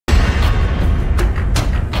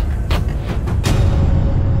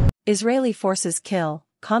Israeli forces kill,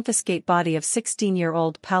 confiscate body of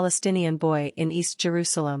 16-year-old Palestinian boy in East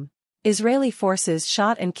Jerusalem. Israeli forces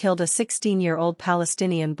shot and killed a 16-year-old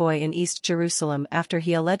Palestinian boy in East Jerusalem after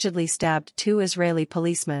he allegedly stabbed two Israeli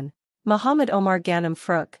policemen. Mohammed Omar Ghanem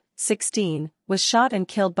Frouk, 16, was shot and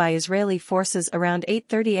killed by Israeli forces around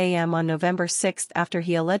 8:30 a.m. on November 6 after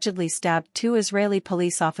he allegedly stabbed two Israeli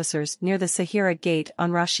police officers near the Sahira Gate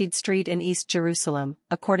on Rashid Street in East Jerusalem,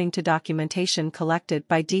 according to documentation collected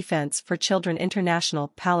by Defense for Children International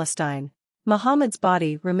Palestine. Mohammed's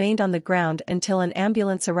body remained on the ground until an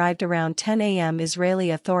ambulance arrived around 10 a.m.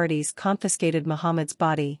 Israeli authorities confiscated Mohammed's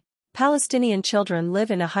body. Palestinian children live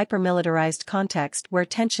in a hyper-militarized context where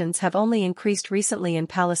tensions have only increased recently in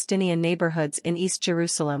Palestinian neighborhoods in East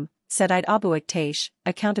Jerusalem, said Abu Iktash,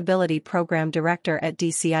 Accountability Program Director at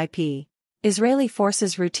DCIP. Israeli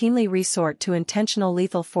forces routinely resort to intentional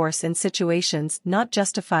lethal force in situations not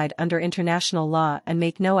justified under international law and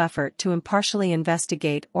make no effort to impartially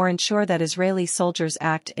investigate or ensure that Israeli soldiers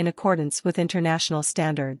act in accordance with international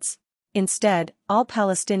standards. Instead, all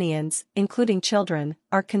Palestinians, including children,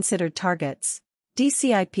 are considered targets.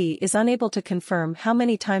 DCIP is unable to confirm how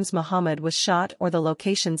many times Mohammed was shot or the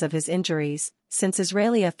locations of his injuries, since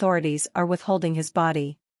Israeli authorities are withholding his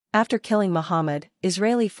body. After killing Mohammed,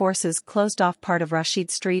 Israeli forces closed off part of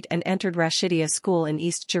Rashid Street and entered Rashidia School in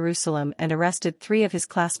East Jerusalem and arrested 3 of his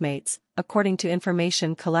classmates, according to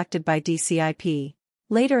information collected by DCIP.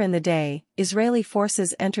 Later in the day, Israeli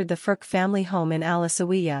forces entered the Frouk family home in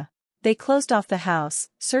Al-Asawiya. They closed off the house,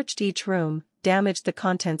 searched each room, damaged the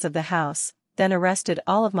contents of the house, then arrested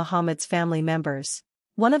all of Mohammed's family members.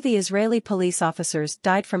 One of the Israeli police officers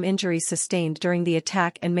died from injuries sustained during the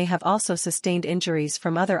attack and may have also sustained injuries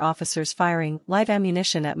from other officers firing live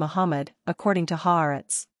ammunition at Mohammed, according to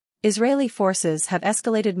Haaretz. Israeli forces have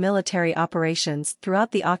escalated military operations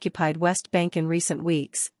throughout the occupied West Bank in recent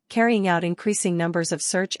weeks, carrying out increasing numbers of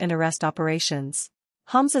search and arrest operations.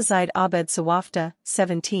 Hamza Zaid Abed Sawafta,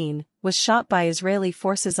 17, was shot by Israeli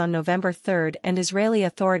forces on November 3 and Israeli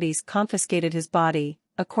authorities confiscated his body,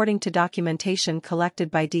 according to documentation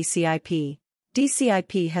collected by DCIP.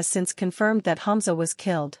 DCIP has since confirmed that Hamza was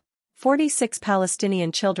killed. 46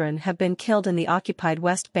 Palestinian children have been killed in the occupied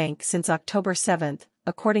West Bank since October 7,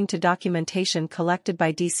 according to documentation collected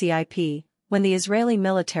by DCIP, when the Israeli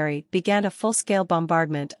military began a full-scale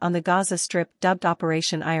bombardment on the Gaza Strip dubbed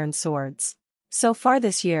Operation Iron Swords. So far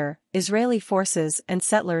this year, Israeli forces and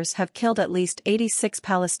settlers have killed at least 86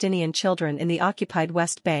 Palestinian children in the occupied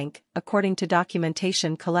West Bank, according to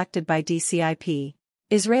documentation collected by DCIP.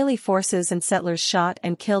 Israeli forces and settlers shot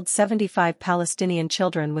and killed 75 Palestinian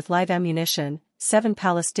children with live ammunition, 7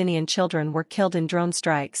 Palestinian children were killed in drone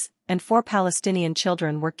strikes, and 4 Palestinian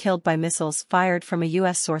children were killed by missiles fired from a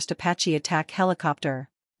U.S.-sourced Apache attack helicopter.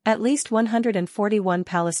 At least 141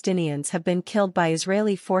 Palestinians have been killed by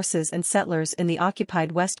Israeli forces and settlers in the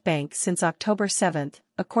occupied West Bank since October 7,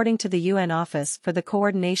 according to the UN Office for the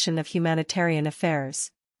Coordination of Humanitarian Affairs.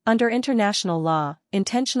 Under international law,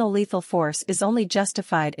 intentional lethal force is only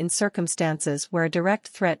justified in circumstances where a direct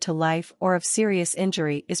threat to life or of serious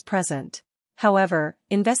injury is present. However,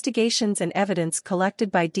 investigations and evidence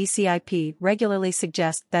collected by DCIP regularly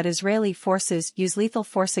suggest that Israeli forces use lethal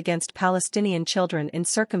force against Palestinian children in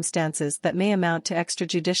circumstances that may amount to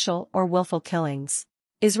extrajudicial or willful killings.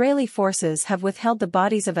 Israeli forces have withheld the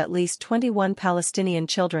bodies of at least 21 Palestinian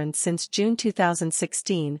children since June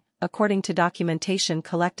 2016, according to documentation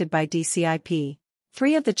collected by DCIP.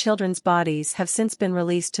 3 of the children's bodies have since been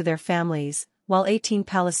released to their families, while 18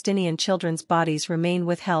 Palestinian children's bodies remain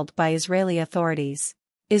withheld by Israeli authorities.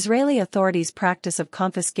 Israeli authorities' practice of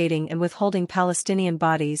confiscating and withholding Palestinian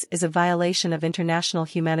bodies is a violation of international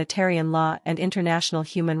humanitarian law and international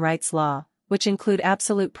human rights law, which include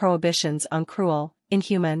absolute prohibitions on cruel,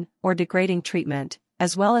 inhuman, or degrading treatment,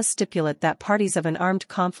 as well as stipulate that parties of an armed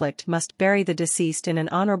conflict must bury the deceased in an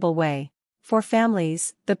honorable way. For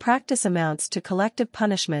families, the practice amounts to collective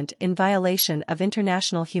punishment in violation of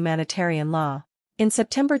international humanitarian law. In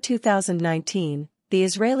September 2019, the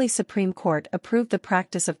Israeli Supreme Court approved the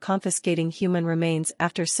practice of confiscating human remains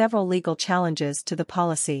after several legal challenges to the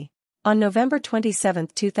policy. On November 27,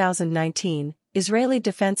 2019, Israeli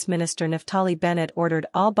Defense Minister Naftali Bennett ordered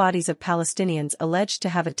all bodies of Palestinians alleged to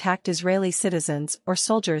have attacked Israeli citizens or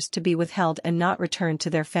soldiers to be withheld and not returned to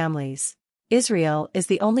their families. Israel is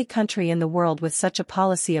the only country in the world with such a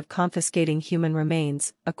policy of confiscating human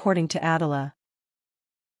remains, according to Adala.